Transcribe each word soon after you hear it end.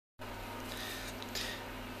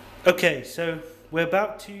Okay, so we're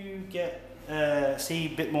about to see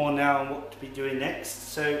a bit more now on what to be doing next.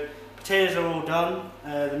 So potatoes are all done.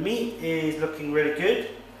 The meat is looking really good.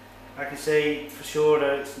 I can say for sure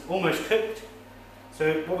that it's almost cooked.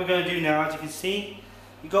 So what we're going to do now, as you can see,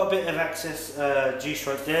 you've got a bit of excess juice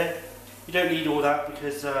right there. You don't need all that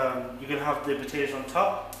because you're going to have the potatoes on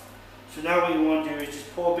top. So now what you want to do is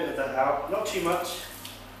just pour a bit of that out, not too much,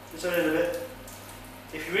 just a little bit.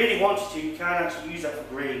 If you really wanted to, you can actually use that for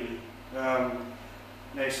gravy.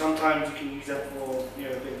 Sometimes you can use that for a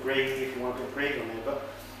bit of gravy if you want a bit of gravy on there, but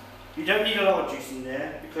you don't need a lot of juice in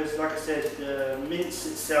there because, like I said, the mince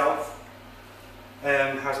itself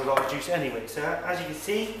has a lot of juice anyway. So as you can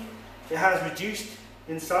see, it has reduced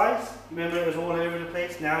in size. Remember, it was all over the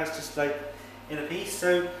place. Now it's just like in a piece.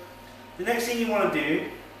 So the next thing you want to do,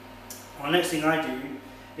 or the next thing I do,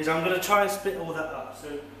 is I'm going to try and split all that up.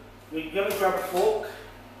 So we're going to grab a fork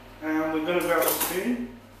and we're going to grab a spoon,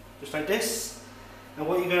 just like this. And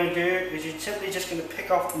what you're going to do is you're simply just going to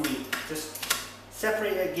pick off the meat. Just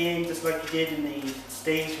separate it again, just like you did in the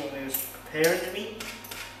stage when we was preparing the meat.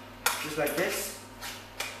 Just like this.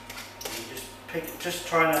 And you just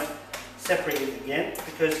trying to separate it again,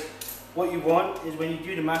 because what you want is when you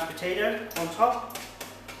do the mashed potato on top,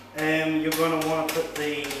 you're going to want to put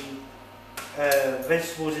the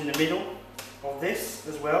vegetables in the middle of this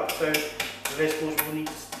as well. So the vegetables will need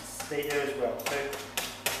to stay there as well. So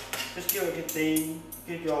just give it a good thing,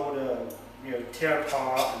 give your old tear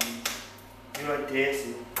apart and do like this.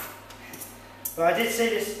 But I did say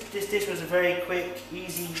this dish was a very quick,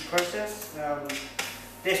 easy process.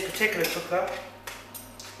 This particular cooker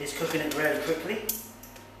is cooking it very quickly.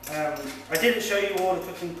 I didn't show you all the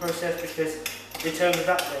cooking process because in terms of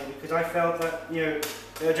that way, because I felt that it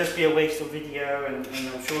would just be a waste of video, and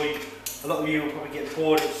I'm sure a lot of you will probably get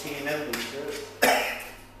bored of seeing everything.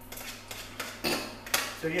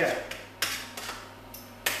 So yeah.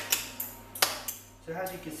 So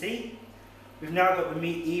as you can see, we've now got the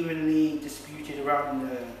meat evenly distributed around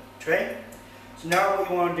the tray. So now what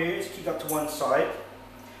you want to do is keep that to one side.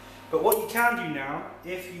 But what you can do now,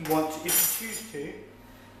 if you want to, if you choose to,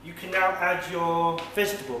 you can now add your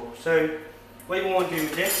vegetable. So what you want to do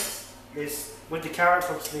with this is, with the carrots,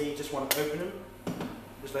 obviously you just want to open them,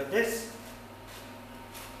 just like this.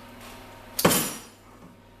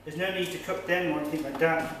 There's no need to cook them or anything like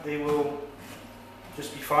that. They will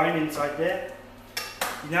just be fine inside there.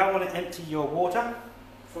 You now want to empty your water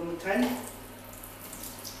from the tin.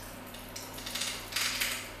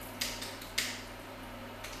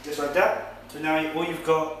 Just like that. So now all you've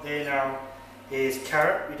got there now is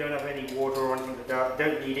carrot. We don't have any water or anything like that.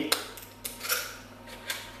 Don't need it.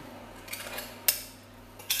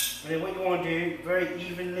 And then what you want to do, very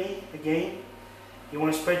evenly again, you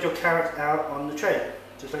want to spread your carrot out on the tray.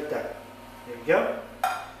 Just like that. There we go.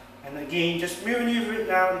 And again, just maneuver it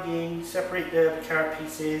now and again, separate the carrot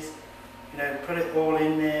pieces, put it all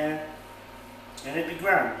in there, and it'd be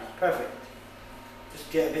grand. Perfect.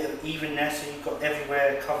 Just get a bit of evenness so you've got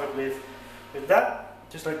everywhere covered with that,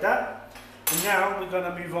 just like that. And now we're going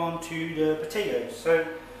to move on to the potatoes. So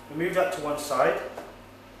we move that to one side,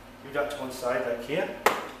 like here.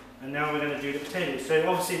 And now we're going to do the potatoes. So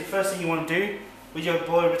obviously the first thing you want to do with your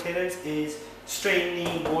boiled potatoes is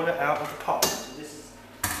strain the water out of the pot. So this is,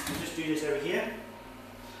 you just do this over here.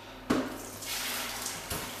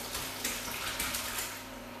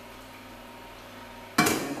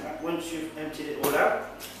 And once you've emptied it all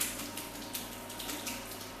out,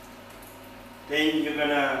 then you're going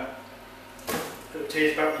to put the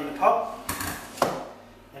potatoes back in the pot.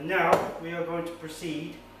 And now we are going to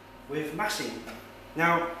proceed with mashing.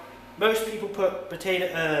 Now, most people put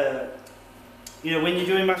potato, when you're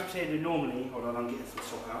doing mashed potato normally, hold on, I'm getting some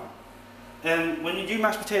salt out. When you do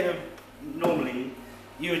mashed potato normally,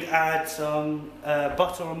 you would add some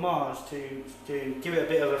butter or Mars to give it a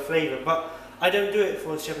bit of a flavour. But I don't do it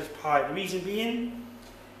for the shepherd's pie. The reason being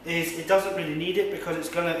is it doesn't really need it because it's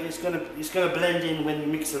gonna blend in when you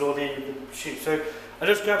mix it all in with the shoot. So I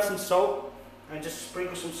just grab some salt and just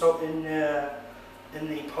sprinkle some salt in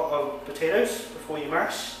the pot of potatoes before you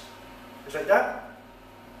mash, just like that.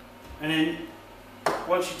 And then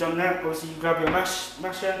once you've done that, obviously you grab your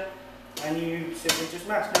masher and you simply just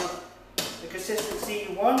mash. Now, the consistency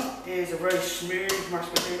you want is a very smooth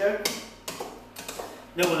mashed potato.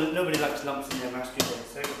 Nobody likes lumps in their mashed potato,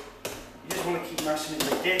 so you just want to keep mashing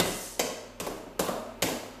it like this,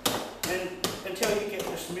 and until you get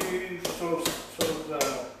the smooth sort of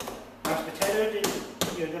mashed potato.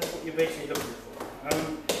 Then that's what you're basically looking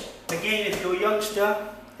for. Again, if you're a youngster,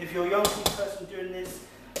 if you're a young person doing this,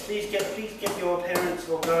 please get your parents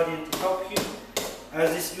or guardian to help you,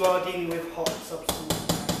 as this you are dealing with hot substance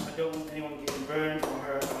I don't want anyone getting burned or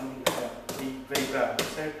hurt on the very well.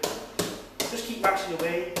 So just keep mashing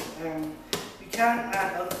away. You can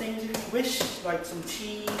add other things if you wish, like some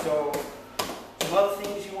cheese or some other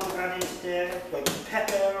things you want to add into there, like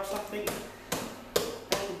pepper or something.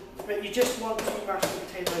 But you just want to mash the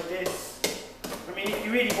potato like this. I mean, if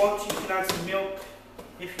you really want to, you can add some milk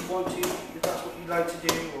if you want to, if that's what you like to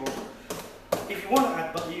do, or if you want to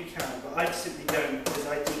add butter, you can, but I simply don't, because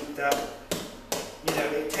I think that, you know,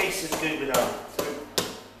 it tastes as good without. So you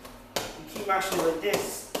keep mashing it like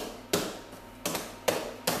this.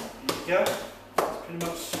 There you go. It's pretty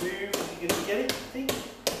much smooth as you're going to get it, I think.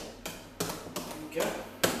 There you go.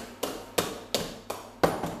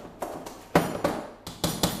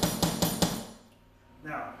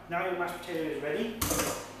 Now your mashed potato is ready.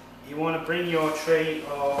 You want to bring your tray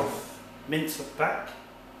of mince back.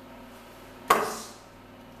 This,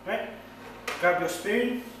 right? Grab your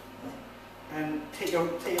spoon and take your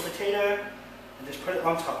potato and just put it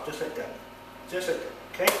on top, just like that. Just like that,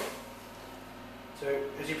 okay? So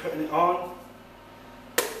as you're putting it on,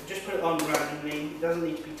 just put it on randomly. It doesn't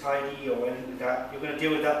need to be tidy or anything like that. You're going to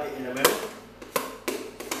deal with that bit in a moment.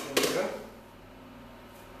 There we go.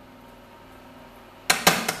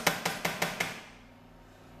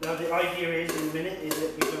 Now the idea is, in a minute, is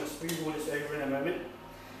that we're going to smooth all this over in a moment.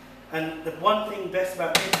 And the one thing best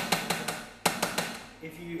about this,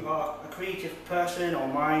 if you are a creative person or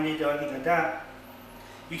minded or anything like that,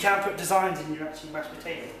 you can put designs in your actual mashed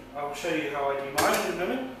potato. I will show you how I do mine in a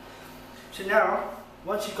moment. So now,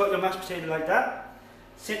 once you've got your mashed potato like that,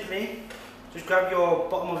 simply just grab your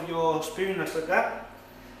bottom of your spoon just like that,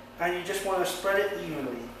 and you just want to spread it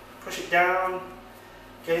evenly. Push it down,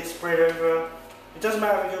 get it spread over. It doesn't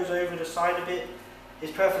matter if it goes over the side a bit,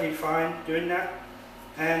 it's perfectly fine doing that.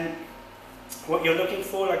 And what you're looking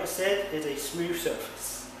for, like I said, is a smooth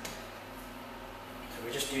surface. So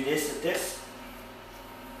we just do this at this.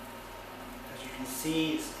 As you can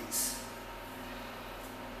see, it's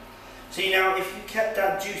see now, if you kept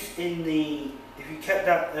that juice in the, if you kept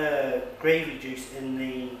that gravy juice in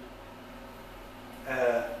the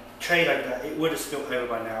tray like that, it would have spilt over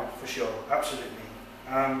by now, for sure, absolutely.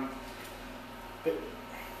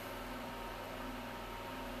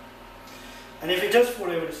 And if it does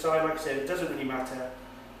fall over the side, like I said, it doesn't really matter,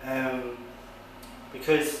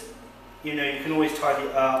 because you know, you can always tidy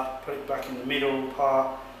it up, put it back in the middle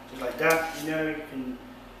part, just like that. You know, you can,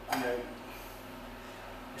 you know,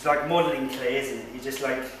 it's like modelling clay, isn't it? You just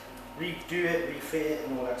like redo it, refit it,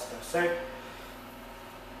 and all that stuff. So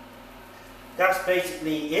that's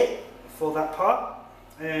basically it for that part.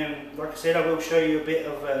 Like I said, I will show you a bit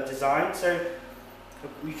of design. So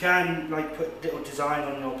you can like put little design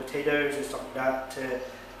on your potatoes and stuff like that to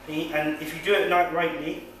eat, and if you do it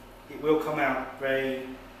rightly, it will come out very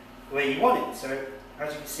where you want it. So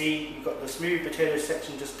as you can see, you've got the smooth potato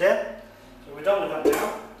section just there. So we're done with that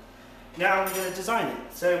now. Now we're going to design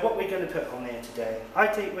it. So what we're going to put on there today, I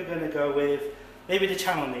think we're going to go with maybe the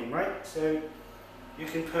channel name, right? So you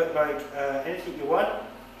can put like anything you want.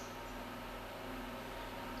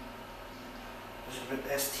 Just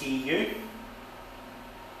put STU.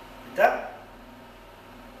 Like that.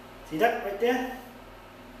 See that right there?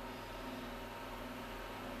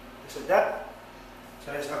 Just like that.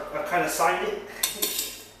 So I've kind of signed it.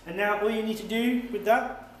 And now all you need to do with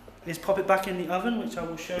that is pop it back in the oven, which I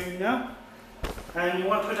will show you now. And you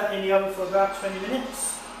want to put that in the oven for about 20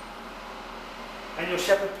 minutes. And your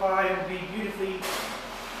shepherd pie will be beautifully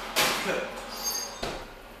cooked.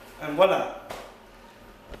 And voila.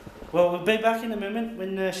 Well, we'll be back in a moment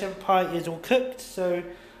when the shepherd pie is all cooked, so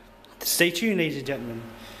stay tuned, ladies and gentlemen.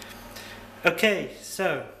 Okay,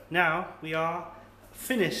 so now we are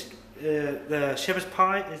finished. The shepherd's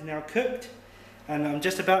pie is now cooked, and I'm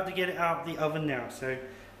just about to get it out of the oven now. So,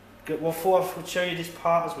 well, before I will show you this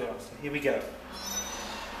part as well. So here we go.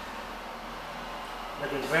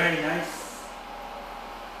 Looking very nice.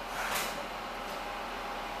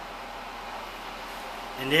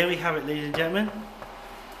 And there we have it, ladies and gentlemen.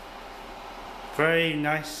 Very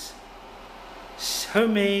nice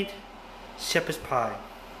homemade shepherd's pie.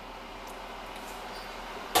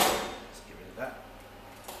 Let's get rid of that.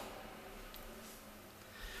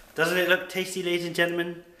 Doesn't it look tasty, ladies and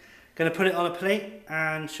gentlemen? Going to put it on a plate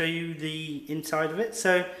and show you the inside of it.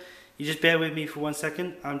 So you just bear with me for 1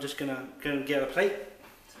 second. I'm just going to get a plate.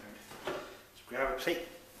 So just grab a plate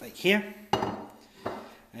like here,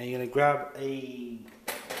 and you're going to grab a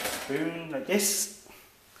spoon like this.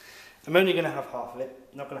 I'm only going to have half of it,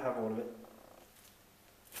 not going to have all of it.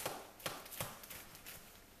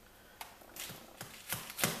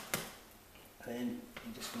 And then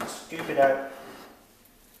you're just going to scoop it out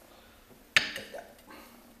like that.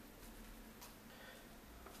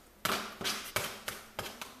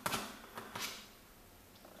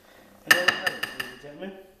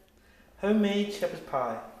 gentlemen, homemade shepherd's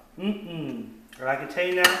pie. And I can tell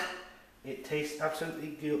you now, it tastes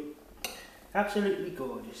absolutely good, absolutely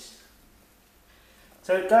gorgeous.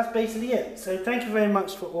 So that's basically it. So thank you very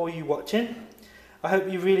much for all you watching. I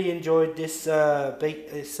hope you really enjoyed this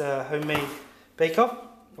homemade bake-off,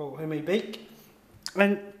 or homemade bake.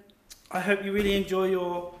 And I hope you really enjoy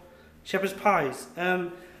your shepherd's pies.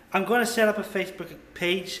 I'm going to set up a Facebook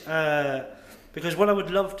page because what I would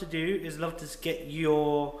love to do is to get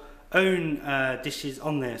your own dishes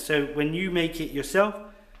on there. So when you make it yourself,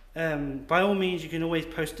 by all means you can always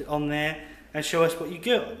post it on there and show us what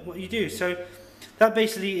you do. So that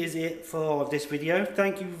basically is it for this video.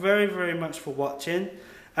 Thank you very, very much for watching,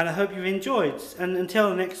 and I hope you enjoyed. And until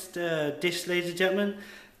the next dish, ladies and gentlemen,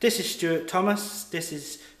 this is Stuart Thomas. This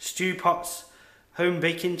is StuPot's home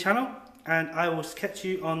baking channel, and I will catch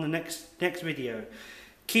you on the next video.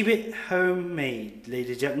 Keep it homemade,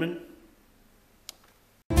 ladies and gentlemen.